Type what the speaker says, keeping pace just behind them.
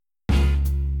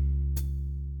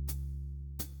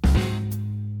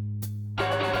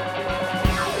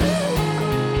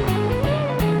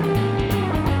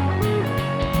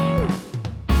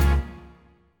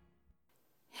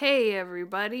Hey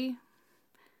everybody,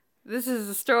 this is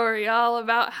a story all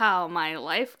about how my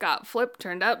life got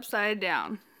turned upside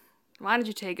down. Why don't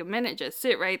you take a minute, just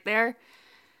sit right there,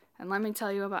 and let me tell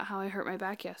you about how I hurt my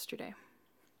back yesterday.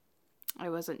 I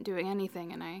wasn't doing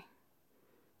anything and I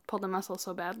pulled a muscle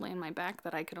so badly in my back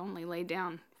that I could only lay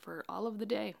down for all of the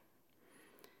day.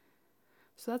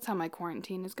 So that's how my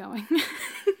quarantine is going.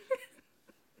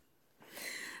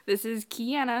 This is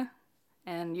Kiana,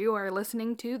 and you are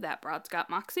listening to That Broad's Got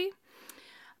Moxie.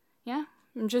 Yeah,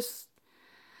 I'm just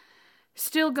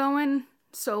still going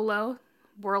solo.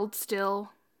 World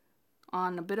still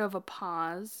on a bit of a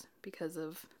pause because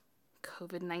of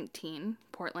COVID-19.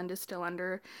 Portland is still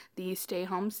under the stay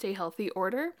home, stay healthy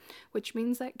order, which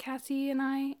means that Cassie and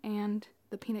I and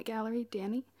the Peanut Gallery,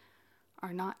 Danny,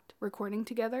 are not recording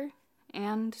together.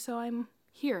 And so I'm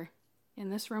here in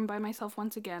this room by myself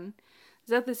once again.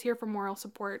 Zeth is here for moral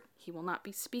support. He will not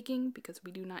be speaking because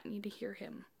we do not need to hear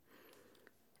him.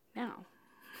 Now,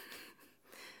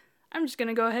 I'm just going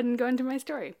to go ahead and go into my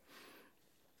story.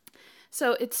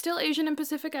 So it's still Asian and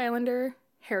Pacific Islander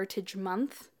Heritage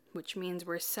Month, which means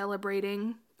we're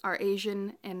celebrating our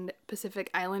Asian and Pacific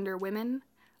Islander women.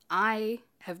 I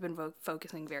have been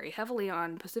focusing very heavily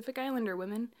on Pacific Islander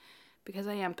women because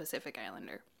I am Pacific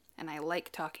Islander, and I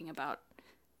like talking about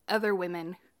other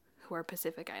women who are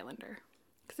Pacific Islander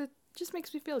because it just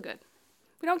makes me feel good.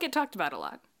 We don't get talked about a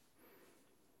lot.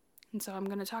 And so I'm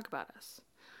going to talk about us.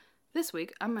 This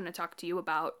week, I'm going to talk to you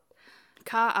about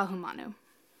Ka'ahumanu.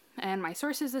 And my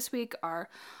sources this week are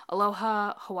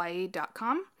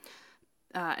alohahawaii.com,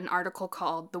 an article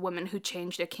called The Woman Who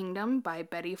Changed a Kingdom by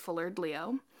Betty Fullard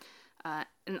Leo, an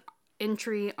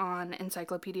entry on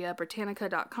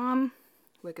encyclopediabritannica.com,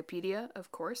 Wikipedia,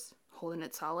 of course, holding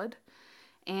it solid,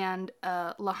 and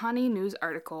a Lahani News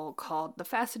article called The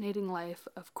Fascinating Life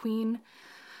of Queen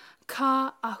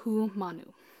Ka'ahumanu.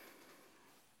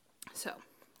 So,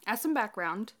 as some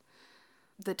background,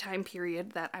 the time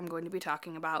period that I'm going to be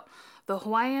talking about, the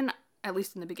Hawaiian, at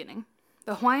least in the beginning,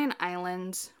 the Hawaiian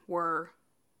Islands were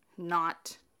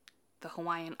not the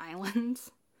Hawaiian Islands.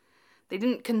 They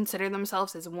didn't consider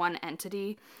themselves as one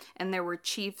entity, and there were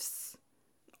chiefs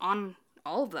on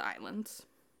all of the islands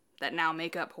that now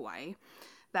make up Hawaii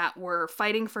that were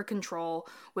fighting for control,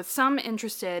 with some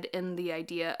interested in the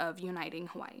idea of uniting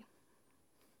Hawaii.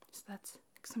 So that's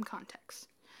some context.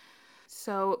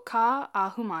 So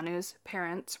Ka'ahumanu's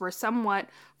parents were somewhat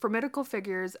formidable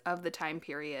figures of the time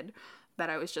period that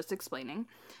I was just explaining.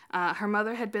 Her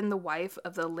mother had been the wife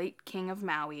of the late king of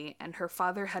Maui, and her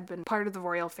father had been part of the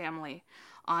royal family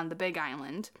on the Big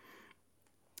Island.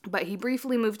 But he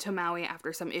briefly moved to Maui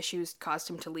after some issues caused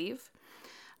him to leave.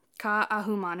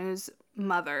 Ka'ahumanu's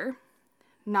mother,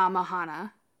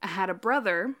 Namahana, had a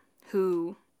brother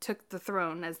who took the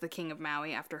throne as the king of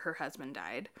Maui after her husband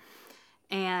died.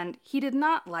 And he did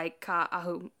not like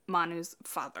Ka'ahumanu's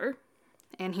father,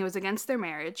 and he was against their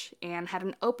marriage and had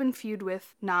an open feud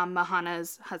with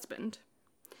Namahana's husband.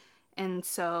 And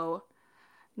so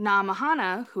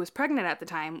Namahana, who was pregnant at the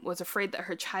time, was afraid that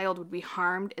her child would be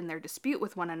harmed in their dispute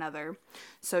with one another,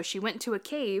 so she went to a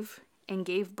cave and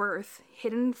gave birth,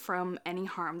 hidden from any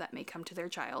harm that may come to their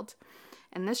child.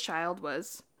 And this child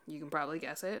was, you can probably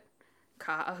guess it,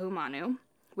 Ka'ahumanu,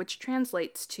 which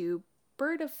translates to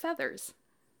bird of feathers,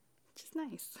 which is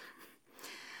nice.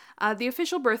 The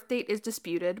official birth date is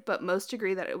disputed, but most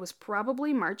agree that it was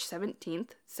probably March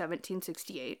 17th,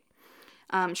 1768.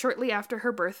 Shortly after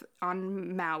her birth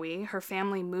on Maui, her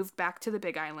family moved back to the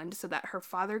Big Island so that her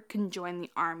father can join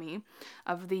the army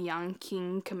of the young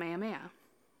King Kamehameha.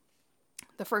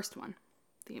 The first one.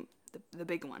 The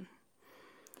big one.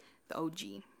 The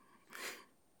OG.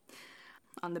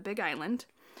 On the Big Island,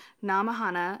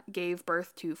 Namahana gave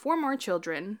birth to 4 more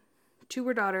children. 2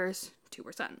 were daughters, 2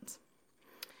 were sons.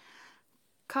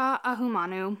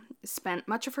 Ka'ahumanu spent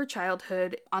much of her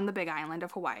childhood on the Big Island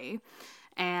of Hawaii,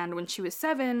 and when she was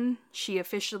 7, she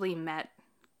officially met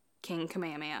King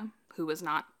Kamehameha, who was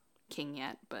not king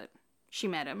yet, but she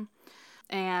met him.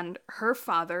 And her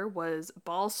father was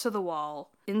balls to the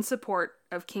wall in support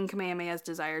of King Kamehameha's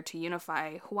desire to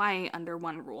unify Hawaii under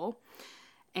one rule,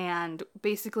 and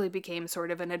basically became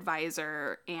sort of an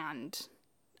advisor and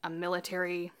a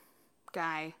military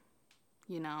guy,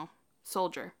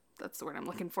 soldier. That's the word I'm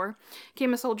looking for.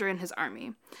 Became a soldier in his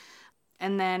army.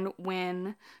 And then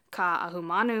when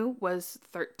Ka'ahumanu was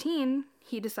 13,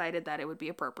 he decided that it would be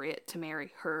appropriate to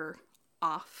marry her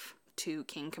off to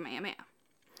King Kamehameha.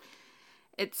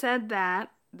 It said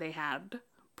that they had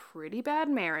pretty bad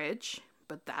marriage,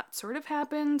 but that sort of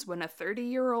happens when a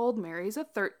 30-year-old marries a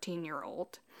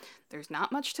 13-year-old. There's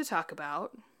not much to talk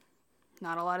about.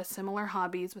 Not a lot of similar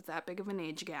hobbies with that big of an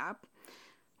age gap.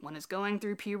 One is going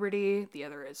through puberty, the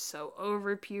other is so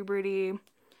over puberty.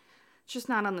 It's just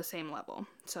not on the same level.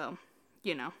 So,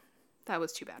 that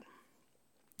was too bad.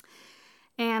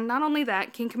 And not only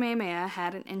that, King Kamehameha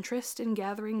had an interest in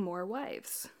gathering more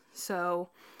wives. So,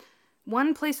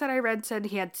 one place that I read said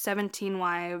he had 17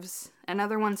 wives,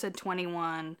 another one said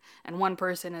 21, and one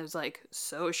person is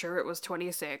so sure it was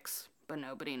 26, but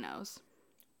nobody knows.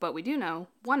 But we do know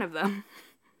one of them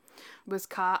was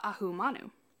Ka'ahumanu.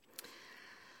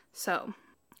 So,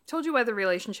 told you why the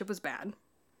relationship was bad.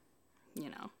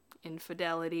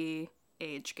 Infidelity,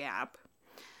 age gap.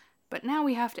 But now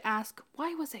we have to ask,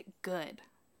 why was it good?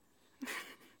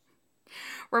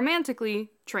 Romantically,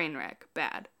 train wreck,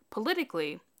 bad.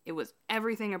 Politically, it was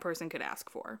everything a person could ask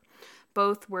for.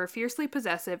 Both were fiercely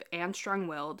possessive and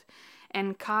strong-willed,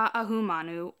 and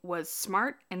Ka'ahumanu was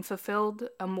smart and fulfilled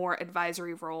a more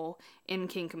advisory role in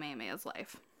King Kamehameha's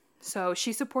life. So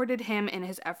she supported him in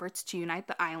his efforts to unite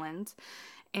the islands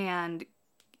and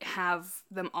have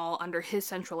them all under his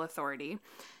central authority.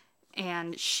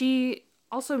 And she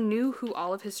also knew who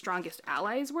all of his strongest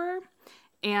allies were,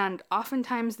 and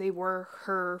oftentimes they were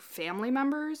her family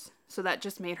members, so that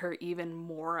just made her even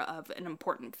more of an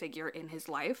important figure in his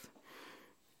life.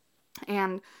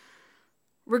 And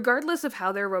regardless of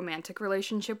how their romantic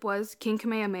relationship was, King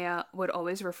Kamehameha would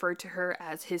always refer to her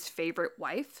as his favorite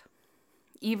wife,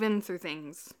 even through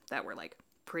things that were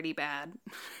pretty bad.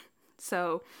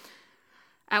 So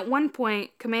at one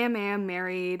point, Kamehameha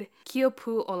married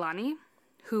Keopuolani,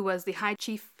 who was the high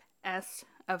chiefess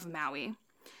of Maui.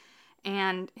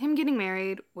 And him getting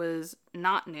married was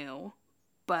not new,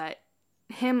 but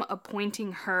him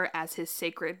appointing her as his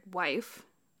sacred wife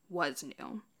was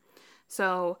new.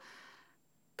 So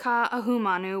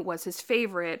Ka'ahumanu was his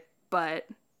favorite, but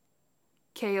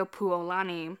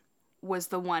Keopuolani was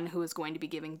the one who was going to be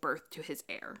giving birth to his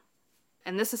heir.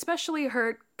 And this especially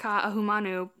hurt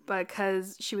Ka'ahumanu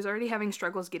because she was already having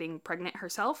struggles getting pregnant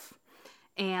herself,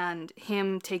 and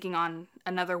him taking on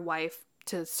another wife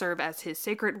to serve as his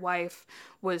sacred wife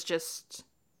was just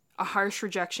a harsh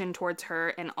rejection towards her,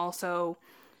 and also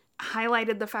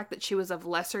highlighted the fact that she was of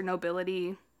lesser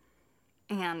nobility,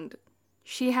 and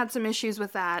she had some issues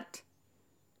with that,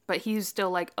 but he's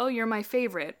still oh, you're my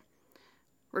favorite.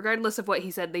 Regardless of what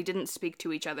he said, they didn't speak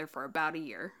to each other for about a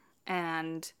year,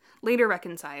 and later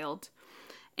reconciled.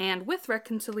 And with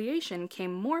reconciliation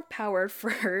came more power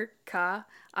for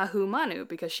Ka'ahumanu,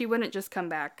 because she wouldn't just come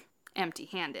back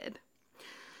empty-handed.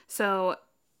 So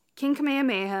King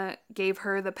Kamehameha gave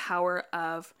her the power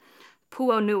of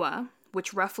Pu'onua,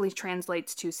 which roughly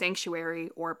translates to sanctuary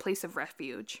or place of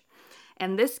refuge.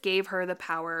 And this gave her the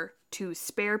power to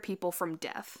spare people from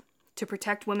death, to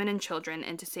protect women and children,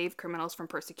 and to save criminals from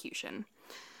persecution.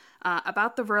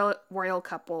 About the royal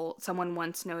couple, someone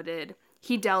once noted,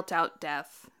 he dealt out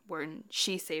death when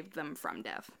she saved them from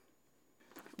death.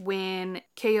 When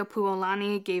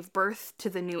Keopuolani gave birth to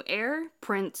the new heir,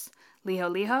 Prince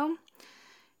Liholiho,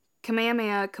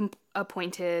 Kamehameha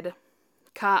appointed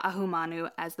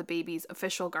Ka'ahumanu as the baby's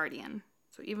official guardian.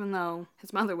 So even though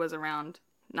his mother was around,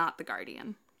 not the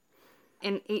guardian.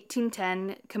 In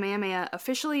 1810, Kamehameha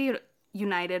officially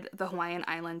united the Hawaiian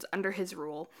Islands under his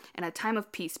rule, and a time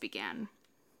of peace began.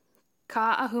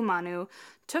 Ka'ahumanu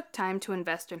took time to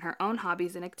invest in her own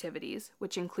hobbies and activities,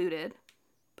 which included,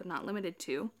 but not limited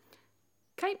to,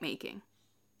 kite making,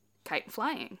 kite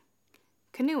flying,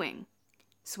 canoeing,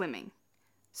 swimming,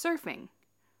 surfing,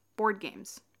 board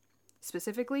games,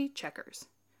 specifically checkers,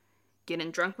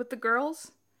 getting drunk with the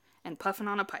girls, and puffing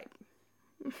on a pipe.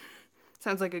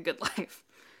 Sounds like a good life.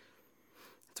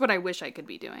 That's what I wish I could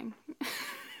be doing.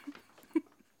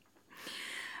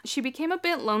 She became a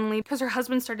bit lonely because her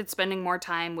husband started spending more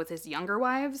time with his younger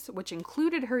wives, which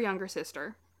included her younger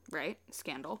sister, right?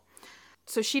 Scandal.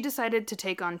 So she decided to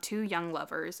take on 2 young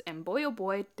lovers, and boy oh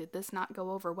boy, did this not go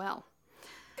over well.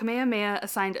 Kamehameha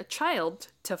assigned a child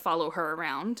to follow her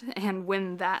around, and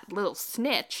when that little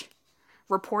snitch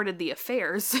reported the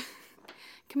affairs,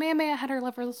 Kamehameha had her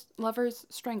lovers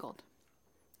strangled.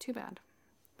 Too bad.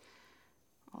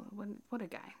 Oh, what a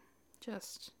guy.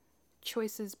 Just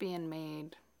choices being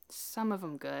made. Some of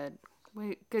them good.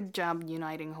 Good job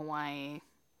uniting Hawaii.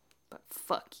 But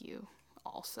fuck you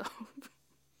also.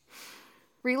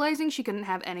 Realizing she couldn't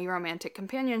have any romantic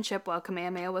companionship while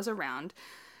Kamehameha was around,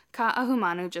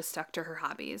 Ka'ahumanu just stuck to her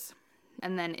hobbies.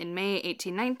 And then in May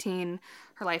 1819,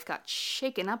 her life got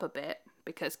shaken up a bit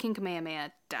because King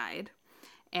Kamehameha died,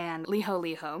 and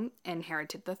Liholiho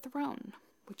inherited the throne,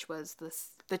 which was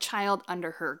the child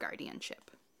under her guardianship.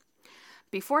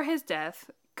 Before his death,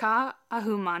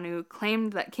 Ka'ahumanu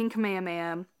claimed that King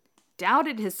Kamehameha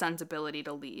doubted his son's ability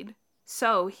to lead,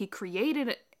 so he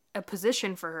created a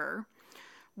position for her,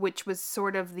 which was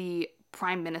sort of the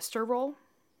prime minister role,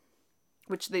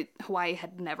 which Hawaii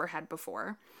had never had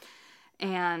before.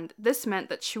 And this meant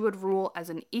that she would rule as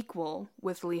an equal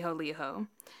with Liholiho.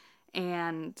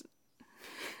 And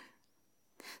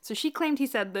so she claimed he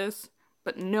said this,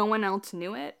 but no one else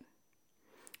knew it.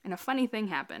 And a funny thing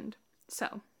happened.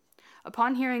 So,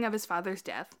 upon hearing of his father's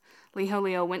death,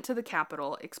 Liholiho went to the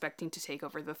capital expecting to take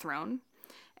over the throne.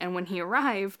 And when he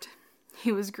arrived,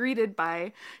 he was greeted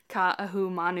by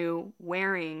Ka'ahumanu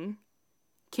wearing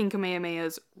King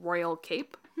Kamehameha's royal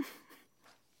cape.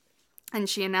 And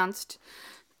she announced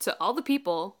to all the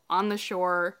people on the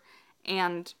shore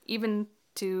and even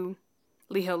to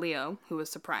Liholiho, who was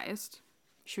surprised.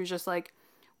 She was just like,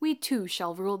 "We too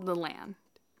shall rule the land,"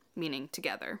 meaning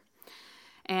together.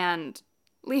 And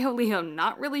Liholiho,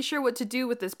 not really sure what to do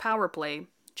with this power play,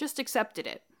 just accepted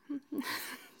it.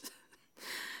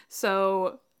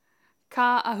 So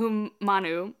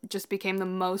Ka'ahumanu just became the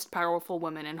most powerful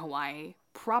woman in Hawaii,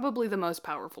 probably the most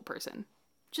powerful person,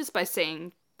 just by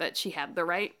saying that she had the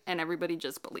right, and everybody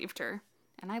just believed her.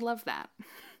 And I love that.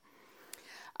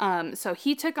 So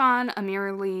he took on a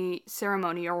merely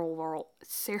ceremonial role.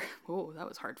 Oh, that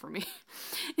was hard for me.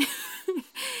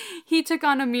 He took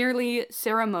on a merely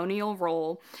ceremonial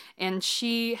role, and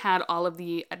she had all of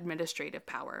the administrative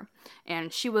power.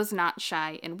 And she was not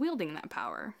shy in wielding that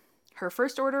power. Her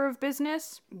first order of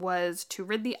business was to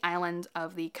rid the island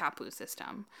of the kapu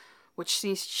system, which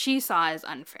she saw as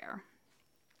unfair.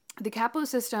 The kapu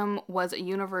system was a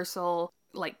universal,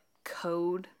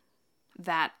 code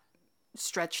that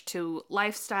stretched to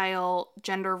lifestyle,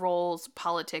 gender roles,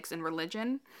 politics, and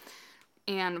religion.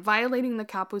 And violating the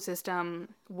kapu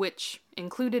system, which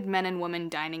included men and women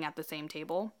dining at the same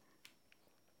table,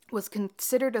 was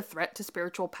considered a threat to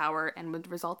spiritual power and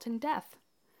would result in death.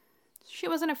 She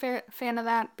wasn't a fan of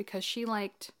that because she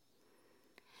liked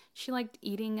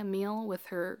eating a meal with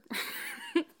her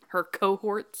her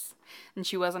cohorts, and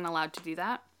she wasn't allowed to do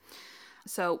that.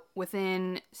 So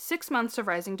within 6 months of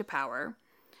rising to power,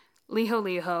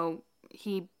 Liholiho,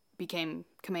 he became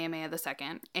Kamehameha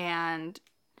II, and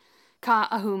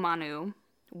Ka'ahumanu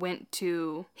went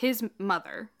to his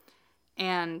mother,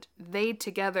 and they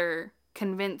together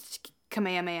convinced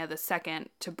Kamehameha II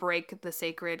to break the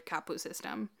sacred kapu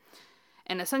system.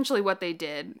 And essentially what they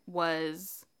did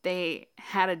was they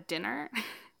had a dinner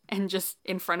and just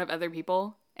in front of other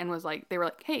people, and they were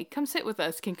like, "Hey, come sit with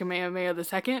us, King Kamehameha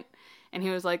II." And he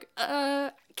was like,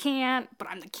 "Can't, but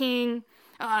I'm the king.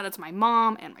 That's my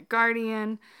mom and my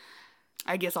guardian.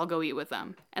 I guess I'll go eat with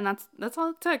them." And that's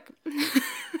all it took.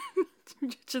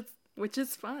 which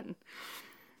is fun.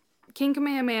 King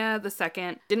Kamehameha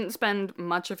II didn't spend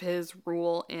much of his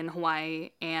rule in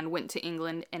Hawaii and went to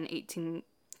England in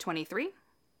 1823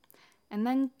 and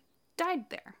then died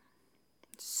there.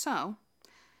 So,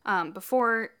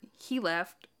 before he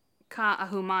left,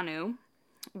 Ka'ahumanu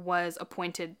was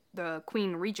appointed the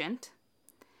Queen Regent,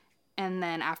 and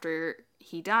then after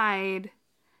he died,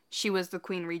 she was the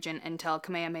Queen Regent until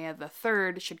Kamehameha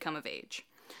III should come of age,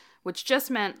 which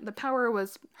just meant the power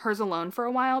was hers alone for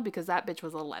a while because that bitch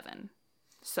was 11,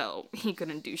 so he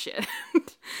couldn't do shit.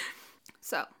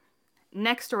 So,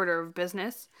 next order of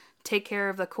business, take care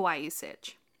of the Kauai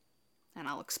sitch, and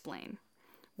I'll explain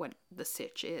what the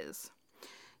sitch is.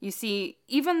 You see,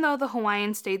 even though the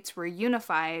Hawaiian states were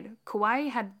unified, Kauai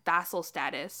had vassal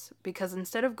status because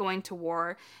instead of going to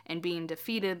war and being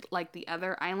defeated like the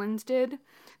other islands did,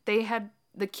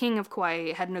 the king of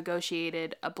Kauai had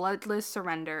negotiated a bloodless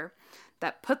surrender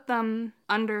that put them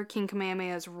under King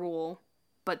Kamehameha's rule,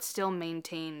 but still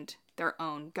maintained their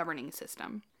own governing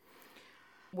system.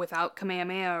 Without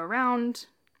Kamehameha around,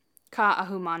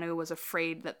 Ka'ahumanu was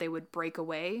afraid that they would break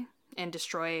away and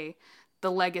destroy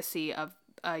the legacy of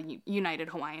a united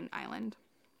Hawaiian island.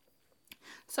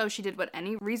 So she did what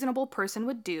any reasonable person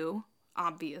would do,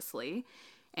 obviously,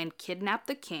 and kidnapped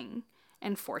the king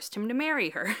and forced him to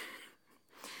marry her.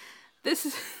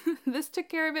 This took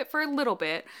care of it for a little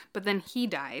bit, but then he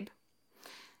died.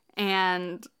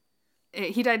 And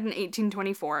he died in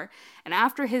 1824, and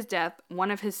after his death, one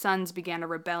of his sons began a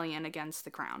rebellion against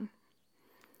the crown.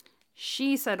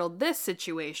 She settled this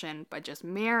situation by just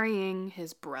marrying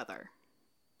his brother.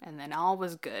 And then all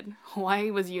was good. Hawaii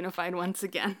was unified once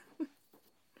again.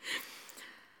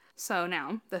 So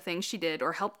now, the things she did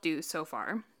or helped do so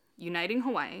far: uniting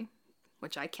Hawaii,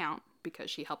 which I count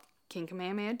because she helped King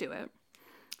Kamehameha do it,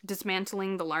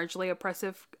 dismantling the largely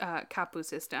oppressive kapu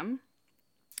system,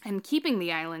 and keeping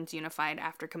the islands unified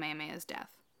after Kamehameha's death.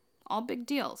 All big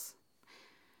deals.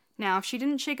 Now, if she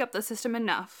didn't shake up the system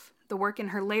enough, the work in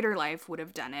her later life would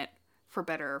have done it, for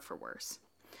better or for worse.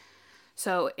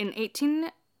 So in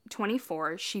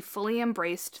 1824, she fully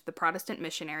embraced the Protestant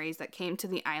missionaries that came to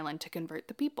the island to convert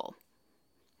the people.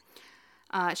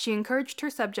 She encouraged her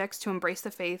subjects to embrace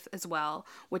the faith as well,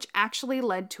 which actually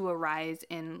led to a rise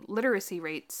in literacy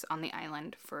rates on the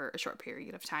island for a short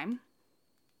period of time.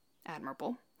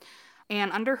 Admirable.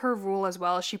 And under her rule as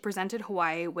well, she presented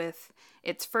Hawaii with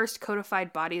its first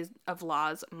codified bodies of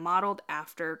laws modeled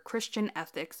after Christian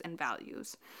ethics and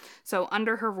values. So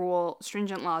under her rule,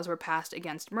 stringent laws were passed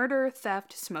against murder,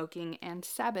 theft, smoking, and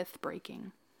Sabbath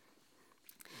breaking.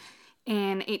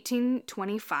 In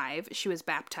 1825, she was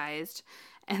baptized,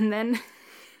 and then,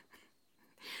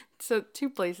 so 2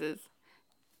 places.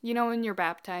 You know, when you're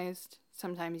baptized,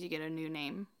 sometimes you get a new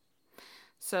name.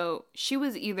 So she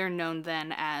was either known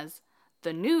then as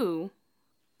the new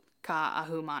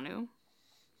Ka'ahumanu,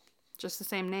 just the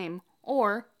same name,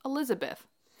 or Elizabeth,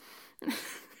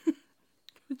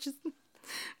 which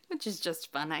is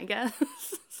just fun, I guess.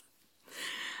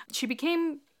 She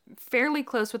became fairly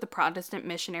close with the Protestant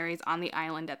missionaries on the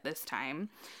island at this time,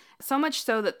 so much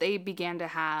so that they began to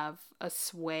have a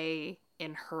sway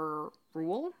in her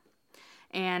rule.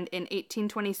 And in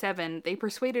 1827, they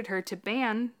persuaded her to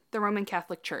ban the Roman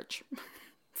Catholic Church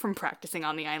from practicing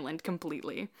on the island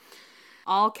completely.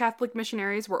 All Catholic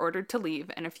missionaries were ordered to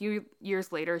leave, and a few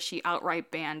years later, she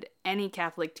outright banned any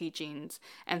Catholic teachings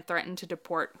and threatened to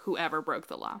deport whoever broke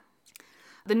the law.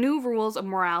 The new rules of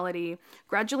morality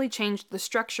gradually changed the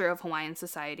structure of Hawaiian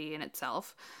society in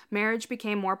itself. Marriage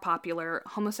became more popular,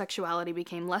 homosexuality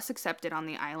became less accepted on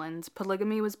the islands,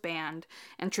 polygamy was banned,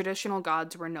 and traditional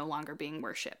gods were no longer being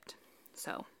worshipped.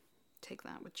 So, take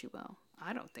that what you will.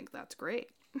 I don't think that's great.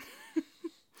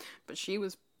 But she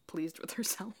was pleased with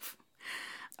herself.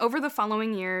 Over the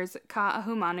following years,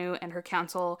 Ka'ahumanu and her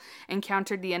council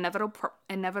encountered the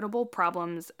inevitable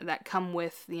problems that come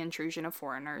with the intrusion of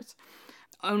foreigners.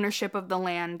 Ownership of the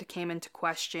land came into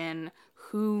question,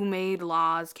 who made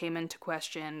laws came into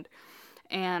question,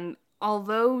 and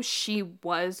although she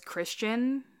was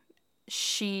Christian,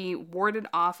 she warded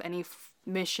off any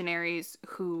missionaries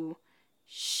who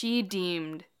she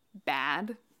deemed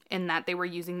bad in that they were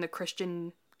using the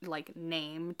Christian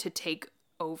name to take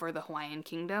over the Hawaiian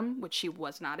kingdom, which she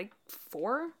was not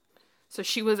for. So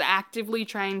she was actively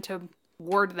trying to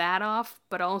ward that off,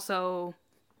 but also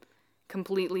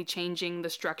completely changing the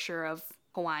structure of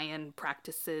Hawaiian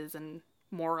practices and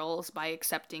morals by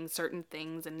accepting certain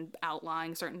things and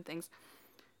outlawing certain things.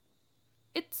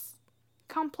 It's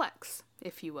complex,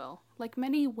 if you will, like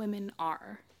many women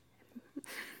are.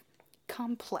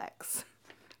 Complex.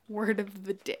 Word of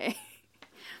the day.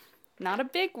 Not a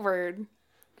big word,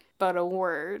 but a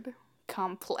word.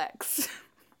 Complex.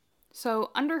 So,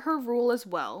 under her rule as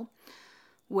well,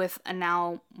 with a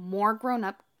now more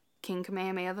grown-up King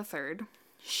Kamehameha III,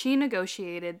 she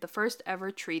negotiated the first ever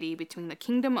treaty between the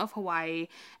Kingdom of Hawaii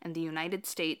and the United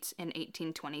States in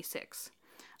 1826,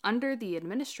 under the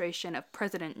administration of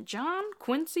President John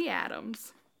Quincy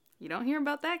Adams. You don't hear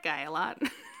about that guy a lot.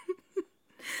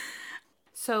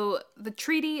 So the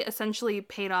treaty essentially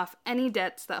paid off any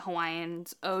debts that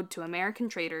Hawaiians owed to American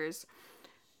traders,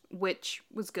 which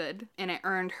was good, and it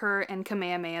earned her and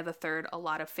Kamehameha III a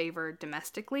lot of favor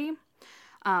domestically.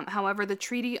 However, the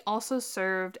treaty also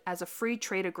served as a free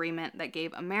trade agreement that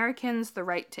gave Americans the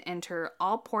right to enter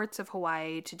all ports of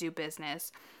Hawaii to do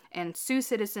business and sue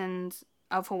citizens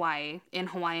of Hawaii in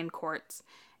Hawaiian courts,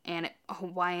 and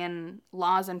Hawaiian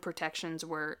laws and protections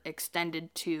were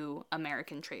extended to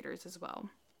American traders as well.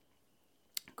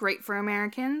 Great for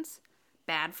Americans,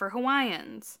 bad for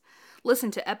Hawaiians.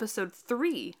 Listen to episode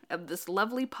 3 of this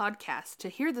lovely podcast to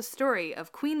hear the story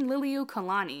of Queen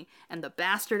Liliuokalani and the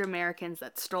bastard Americans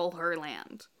that stole her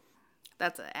land.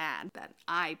 That's an ad that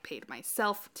I paid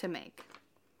myself to make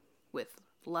with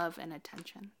love and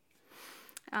attention.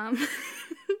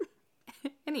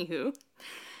 Anywho,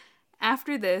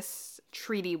 after this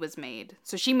treaty was made,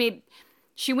 so she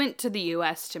went to the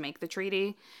U.S. to make the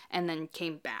treaty and then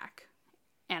came back.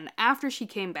 And after she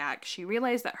came back, she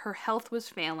realized that her health was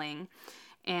failing,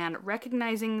 and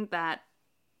recognizing that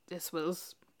this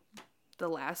was the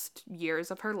last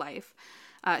years of her life,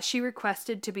 she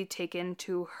requested to be taken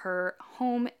to her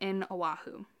home in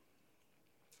Oahu.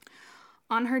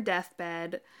 On her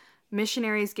deathbed,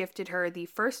 missionaries gifted her the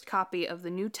first copy of the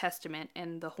New Testament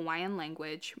in the Hawaiian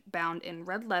language, bound in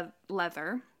red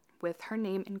leather, with her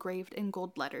name engraved in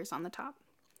gold letters on the top.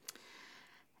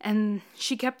 And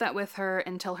she kept that with her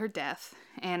until her death,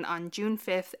 and on June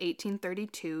 5th,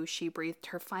 1832, she breathed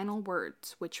her final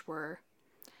words, which were,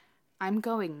 "I'm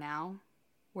going now,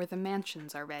 where the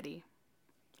mansions are ready."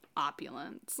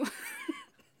 opulence.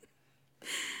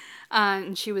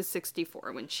 And she was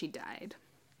 64 when she died.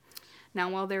 Now,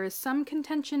 while there is some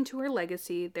contention to her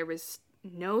legacy, there is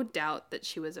no doubt that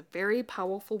she was a very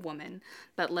powerful woman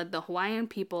that led the Hawaiian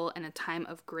people in a time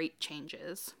of great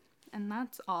changes. And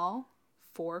that's all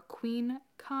for Queen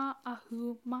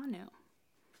Ka'ahumanu.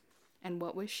 And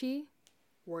what was she?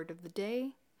 Word of the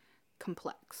day,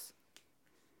 complex.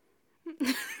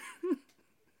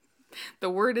 The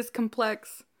word is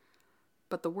complex,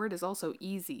 but the word is also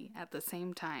easy at the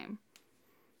same time.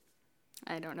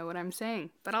 I don't know what I'm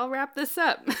saying, but I'll wrap this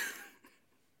up.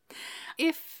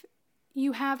 If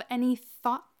you have any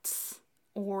thoughts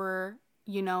or,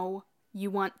 you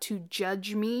want to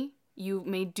judge me, you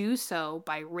may do so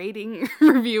by rating,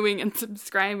 reviewing, and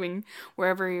subscribing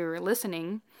wherever you're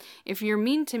listening. If you're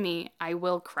mean to me, I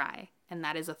will cry, and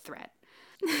that is a threat.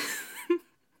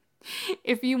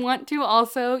 If you want to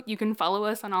also, you can follow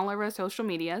us on all of our social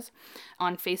medias.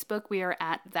 On Facebook, we are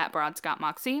at That Broad's Got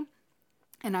Moxie.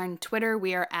 And on Twitter,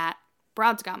 we are at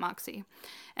Broad's Got Moxie.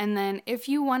 And then if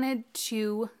you wanted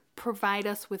to provide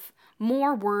us with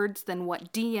more words than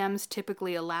what DMs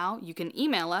typically allow, you can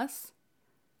email us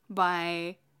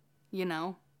by,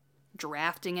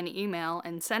 drafting an email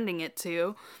and sending it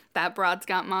to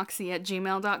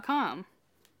thatbroadsgotmoxie@gmail.com.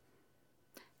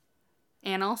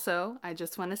 And also, I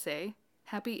just want to say,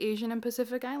 Happy Asian and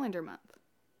Pacific Islander Month.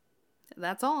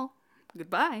 That's all.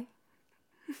 Goodbye.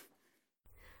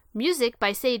 Music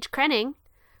by Sage Krenning.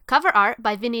 Cover art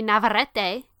by Vinny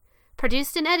Navarrete.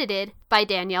 Produced and edited by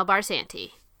Danielle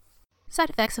Barsanti. Side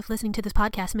effects of listening to this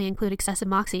podcast may include excessive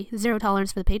moxie, zero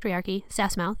tolerance for the patriarchy,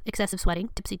 sass mouth, excessive sweating,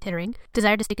 tipsy tittering,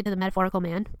 desire to stick it to the metaphorical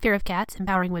man, fear of cats,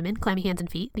 empowering women, clammy hands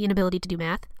and feet, the inability to do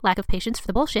math, lack of patience for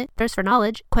the bullshit, thirst for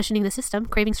knowledge, questioning the system,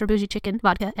 cravings for bougie chicken,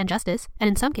 vodka, and justice, and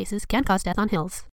in some cases can cause death on hills.